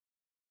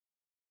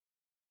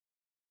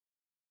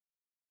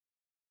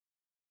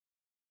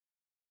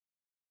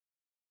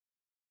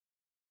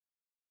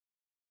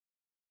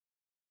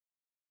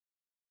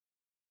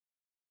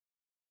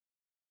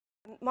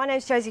My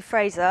name's Josie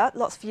Fraser.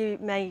 Lots of you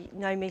may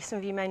know me, some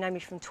of you may know me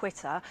from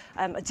Twitter.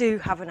 I do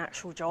have an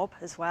actual job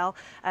as well.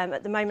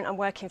 At the moment I'm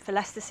working for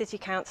Leicester City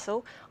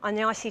Council. I'm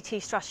the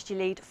ICT strategy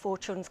lead for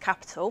Children's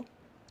Capital,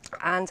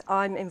 and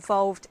I'm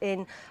involved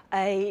in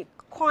a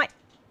quite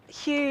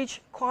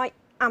huge, quite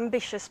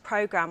ambitious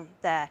programme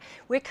there.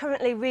 We're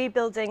currently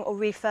rebuilding or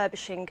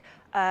refurbishing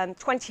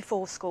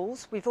 24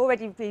 schools. We've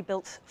already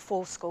rebuilt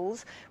 4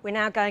 schools. We're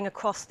now going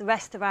across the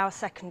rest of our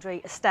secondary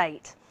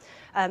estate.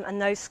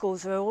 And those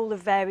schools are all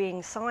of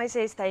varying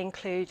sizes. They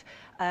include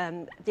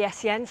the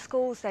SEN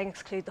schools, they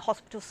include the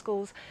hospital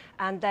schools,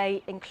 and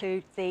they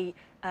include the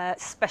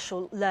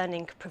special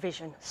learning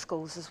provision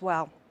schools as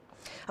well.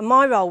 And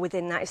my role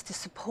within that is to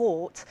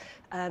support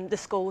the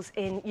schools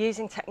in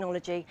using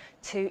technology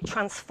to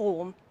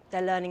transform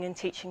their learning and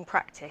teaching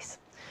practice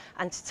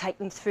and to take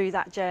them through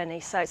that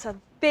journey. So it's a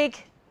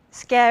big,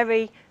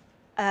 scary,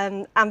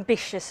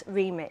 ambitious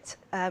remit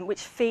which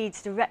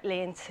feeds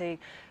directly into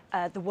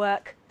the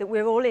work that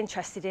we're all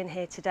interested in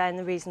here today and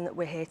the reason that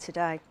we're here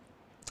today.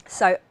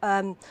 So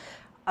I'm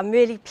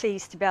really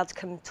pleased to be able to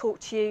come and talk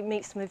to you,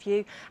 meet some of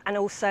you, and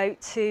also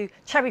to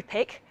cherry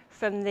pick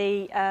from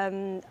the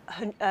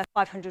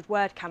 500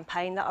 word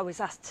campaign that I was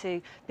asked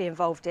to be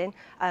involved in,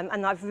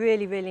 and I've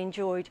really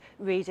enjoyed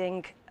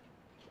reading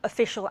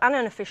official and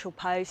unofficial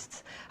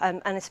posts,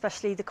 and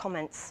especially the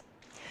comments.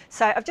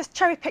 So I've just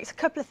cherry picked a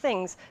couple of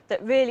things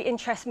that really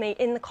interest me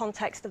in the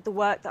context of the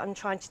work that I'm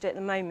trying to do at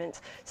the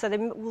moment. So they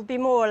will be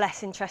more or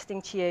less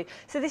interesting to you.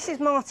 So this is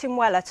Martin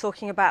Weller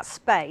talking about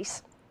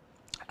space.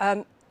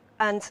 And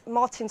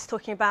Martin's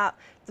talking about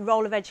the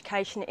role of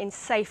education in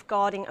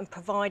safeguarding and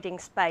providing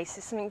space.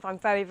 It's something that I'm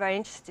very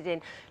interested in,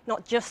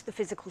 not just the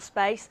physical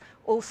space,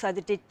 also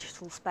the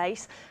digital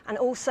space, and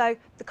also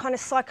the kind of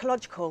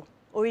psychological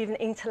or even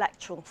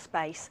intellectual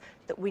space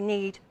that we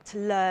need to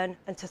learn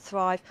and to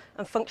thrive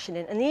and function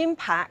in, and the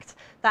impact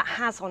that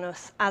has on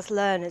us as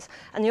learners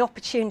and the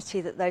opportunity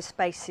that those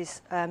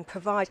spaces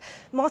provide.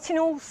 Martin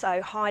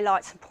also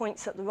highlights and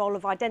points at the role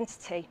of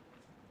identity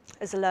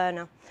as a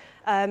learner,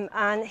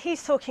 and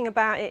he's talking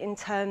about it in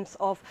terms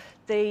of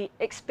the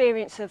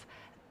experience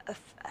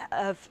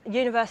of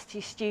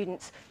university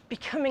students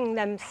becoming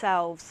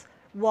themselves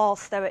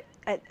whilst they're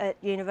at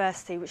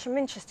university, which I'm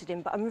interested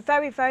in, but I'm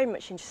very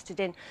much interested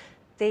in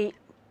the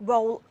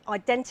role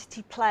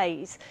identity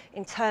plays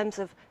in terms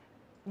of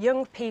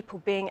young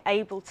people being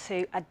able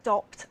to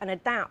adopt and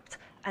adapt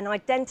an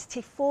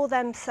identity for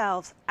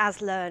themselves as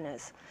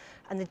learners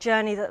and the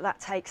journey that that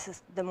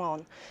takes them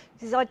on.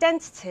 This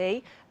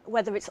identity,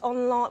 whether it's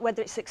online,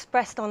 whether it's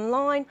expressed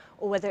online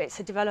or whether it's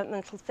a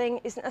developmental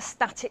thing, isn't a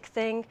static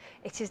thing.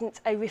 It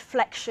isn't a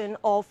reflection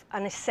of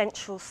an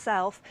essential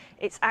self.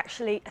 It's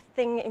actually a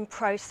thing in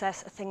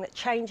process, a thing that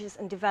changes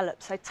and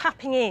develops. So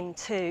tapping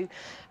into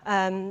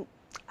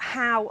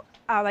how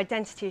our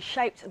identity is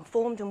shaped and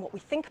formed and what we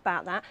think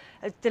about that.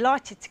 I'm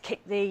delighted to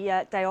kick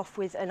the day off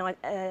with an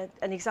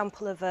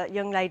example of a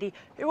young lady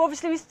who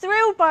obviously was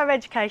thrilled by her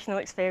educational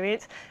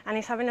experience and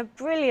is having a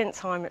brilliant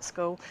time at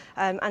school,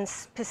 and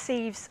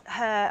perceives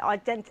her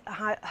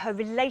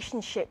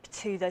relationship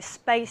to those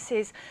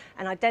spaces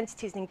and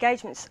identities and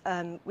engagements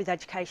with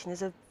education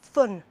as a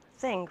fun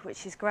thing,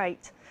 which is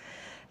great.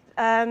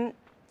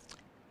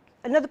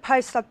 Another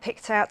post I've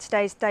picked out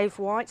today is Dave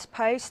White's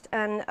post,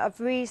 and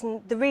the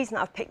reason that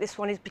I've picked this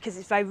one is because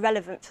it's very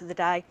relevant to the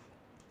day.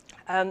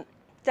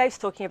 Dave's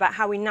talking about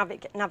how we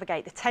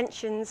navigate the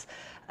tensions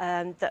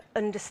that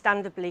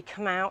understandably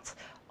come out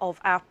of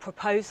our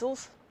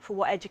proposals for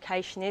what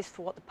education is,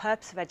 for what the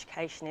purpose of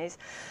education is,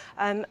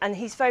 and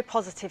he's very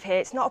positive here.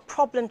 It's not a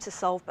problem to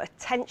solve, but a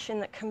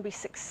tension that can be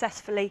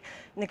successfully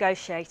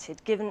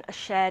negotiated given a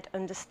shared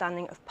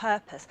understanding of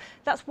purpose.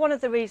 That's one of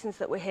the reasons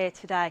that we're here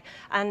today,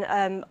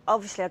 and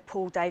obviously I'd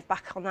pull Dave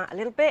back on that a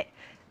little bit.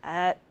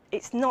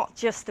 It's not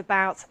just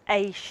about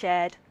a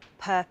shared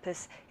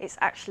purpose, it's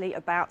actually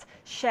about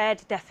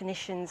shared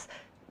definitions,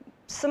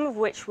 some of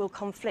which will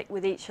conflict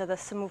with each other,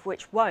 some of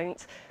which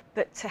won't,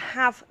 but to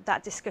have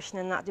that discussion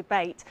and that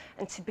debate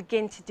and to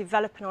begin to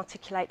develop and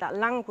articulate that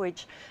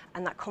language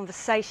and that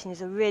conversation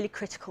is a really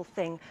critical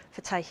thing for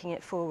taking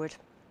it forward.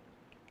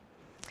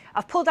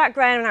 I've pulled out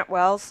Graham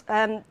Atwell's.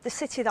 The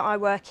city that I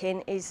work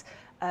in is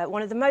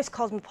one of the most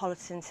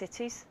cosmopolitan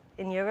cities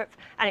in Europe,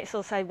 and it's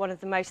also one of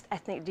the most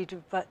ethnically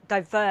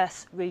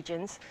diverse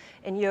regions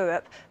in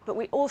Europe, but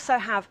we also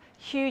have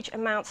huge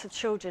amounts of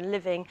children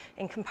living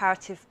in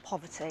comparative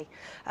poverty.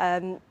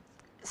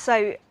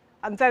 So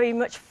I'm very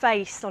much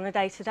faced on a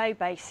day-to-day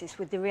basis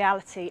with the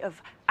reality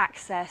of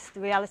access, the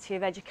reality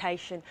of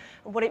education,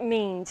 and what it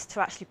means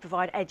to actually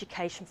provide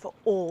education for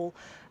all,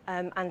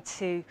 and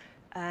to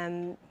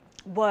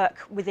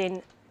work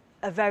within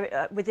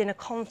a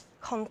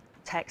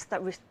context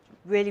that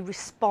really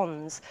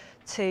responds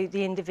to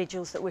the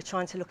individuals that we're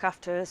trying to look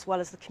after, as well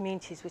as the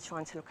communities we're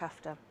trying to look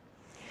after.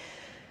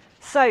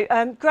 So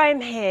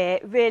Graham here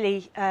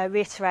really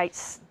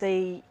reiterates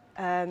the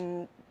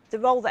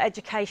role that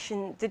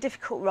education, the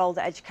difficult role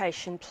that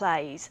education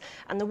plays,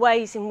 and the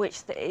ways in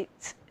which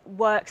it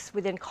works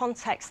within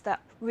contexts that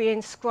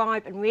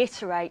reinscribe and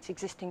reiterate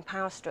existing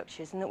power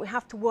structures, and that we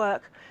have to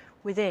work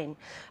within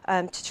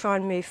to try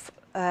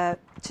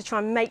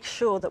and make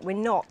sure that we're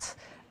not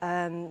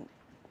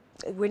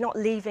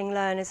leaving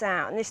learners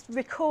out. And this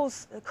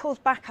calls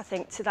back, I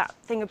think, to that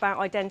thing about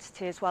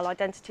identity as well,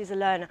 identity as a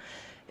learner.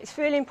 It's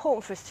really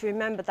important for us to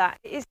remember that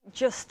it isn't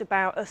just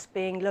about us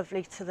being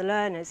lovely to the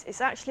learners.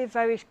 It's actually a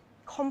very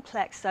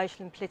complex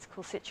social and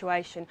political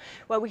situation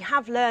where we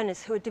have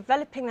learners who are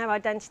developing their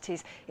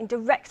identities in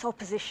direct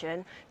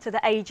opposition to the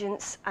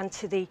agents and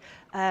to the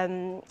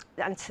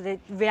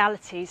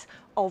realities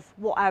of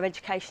what our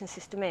education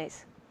system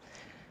is.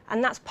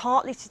 And that's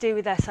partly to do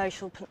with their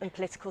social and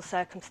political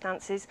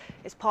circumstances.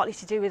 It's partly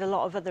to do with a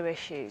lot of other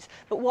issues.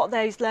 But what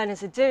those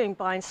learners are doing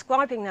by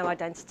inscribing their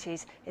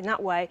identities in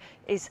that way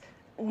is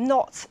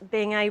not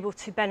being able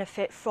to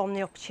benefit from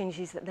the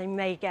opportunities that they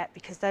may get,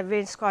 because they're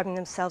reinscribing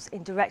themselves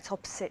in direct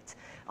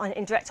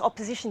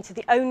opposition to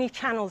the only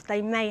channels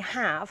they may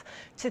have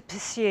to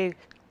pursue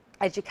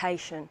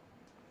education.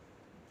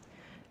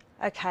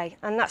 Okay,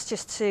 and that's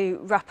just to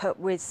wrap up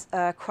with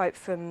a quote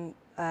from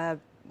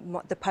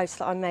the post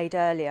that I made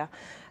earlier.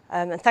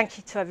 And thank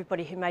you to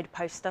everybody who made a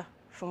poster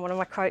from one of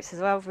my quotes as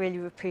well,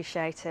 really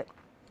appreciate it.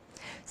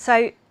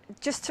 So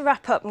just to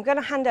wrap up, I'm going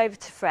to hand over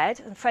to Fred,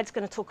 and Fred's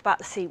going to talk about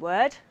the C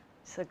word.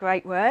 It's a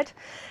great word.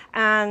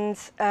 And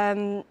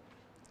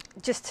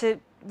just to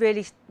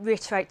really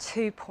reiterate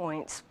 2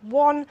 points.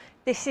 One,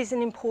 this is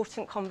an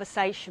important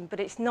conversation, but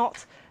it's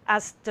not,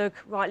 as Doug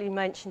rightly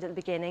mentioned at the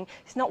beginning,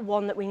 it's not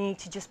one that we need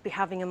to just be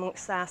having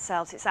amongst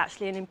ourselves. It's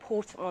actually an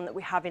important one that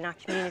we have in our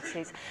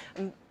communities,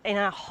 in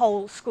our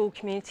whole school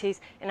communities,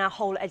 in our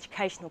whole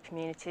educational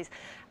communities.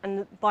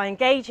 And by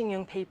engaging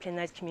young people in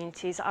those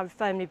communities, I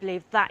firmly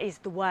believe that is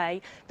the way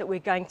that we're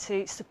going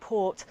to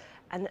support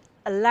and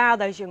allow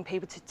those young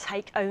people to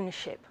take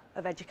ownership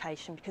of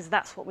education, because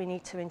that's what we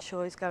need to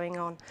ensure is going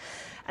on.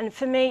 And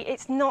for me,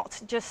 it's not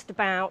just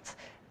about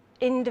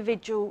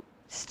individual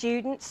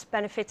students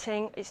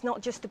benefiting, it's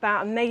not just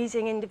about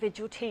amazing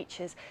individual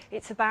teachers,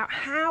 it's about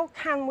how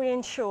can we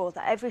ensure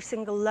that every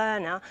single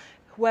learner,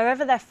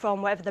 wherever they're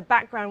from, whatever their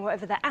background,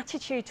 whatever their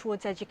attitude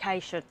towards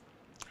education,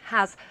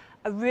 has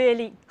a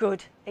really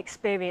good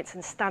experience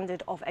and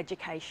standard of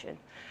education.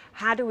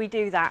 How do we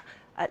do that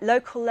at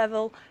local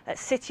level, at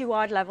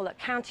city-wide level, at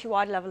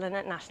county-wide level and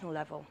at national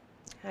level?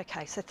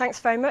 Okay, so thanks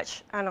very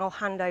much, and I'll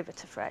hand over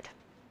to Fred.